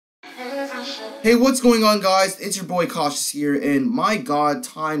Hey, what's going on, guys? It's your boy Cautious here, and my god,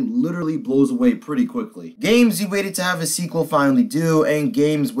 time literally blows away pretty quickly. Games you waited to have a sequel finally do, and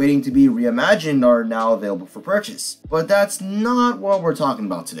games waiting to be reimagined are now available for purchase. But that's not what we're talking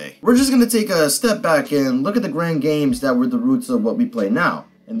about today. We're just gonna take a step back and look at the grand games that were the roots of what we play now.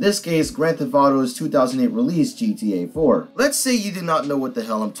 In this case, Grand Theft Auto's 2008 release, GTA 4. Let's say you do not know what the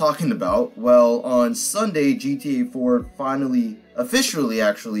hell I'm talking about. Well, on Sunday, GTA 4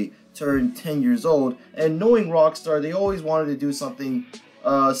 officially turned 10 years old, and knowing Rockstar, they always wanted to do something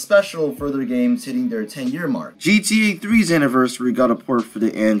special for their games hitting their 10-year mark. GTA 3's anniversary got a port for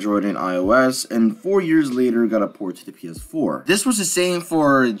the Android and iOS, and 4 years later got a port to the PS4. This was the same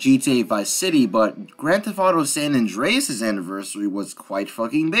for GTA Vice City, but Grand Theft Auto San Andreas' anniversary was quite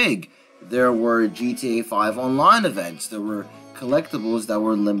fucking big. There were GTA 5 online events, there were collectibles that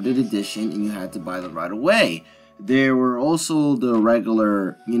were limited edition and you had to buy them right away. There were also the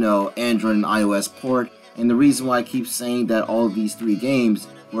regular, Android and iOS port, and the reason why I keep saying that all of these three games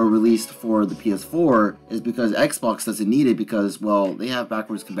were released for the PS4 is because Xbox doesn't need it because, well, they have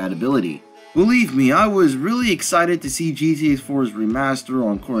backwards compatibility. Believe me, I was really excited to see GTA 4's remaster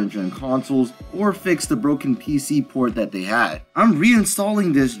on current-gen consoles or fix the broken PC port that they had. I'm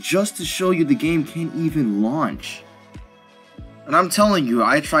reinstalling this just to show you the game can't even launch. And I'm telling you,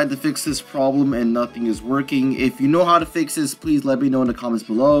 I tried to fix this problem and nothing is working. If you know how to fix this, please let me know in the comments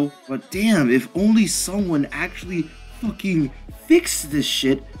below. But damn, if only someone actually fucking fixed this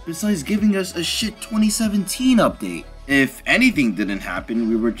shit besides giving us a shit 2017 update. If anything didn't happen,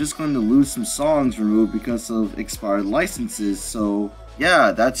 we were just going to lose some songs removed because of expired licenses, so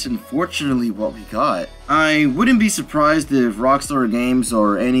yeah, that's unfortunately what we got. I wouldn't be surprised if Rockstar Games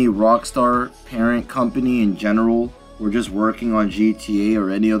or any Rockstar parent company in general were just working on GTA or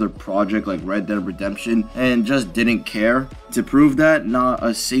any other project like Red Dead Redemption and just didn't care. To prove that, not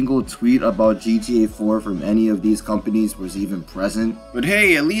a single tweet about GTA 4 from any of these companies was even present. But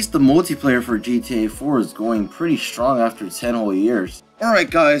hey, at least the multiplayer for GTA 4 is going pretty strong after 10 whole years.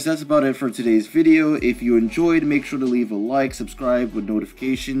 Alright guys, that's about it for today's video. If you enjoyed, make sure to leave a like, subscribe with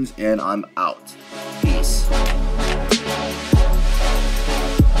notifications, and I'm out. Peace.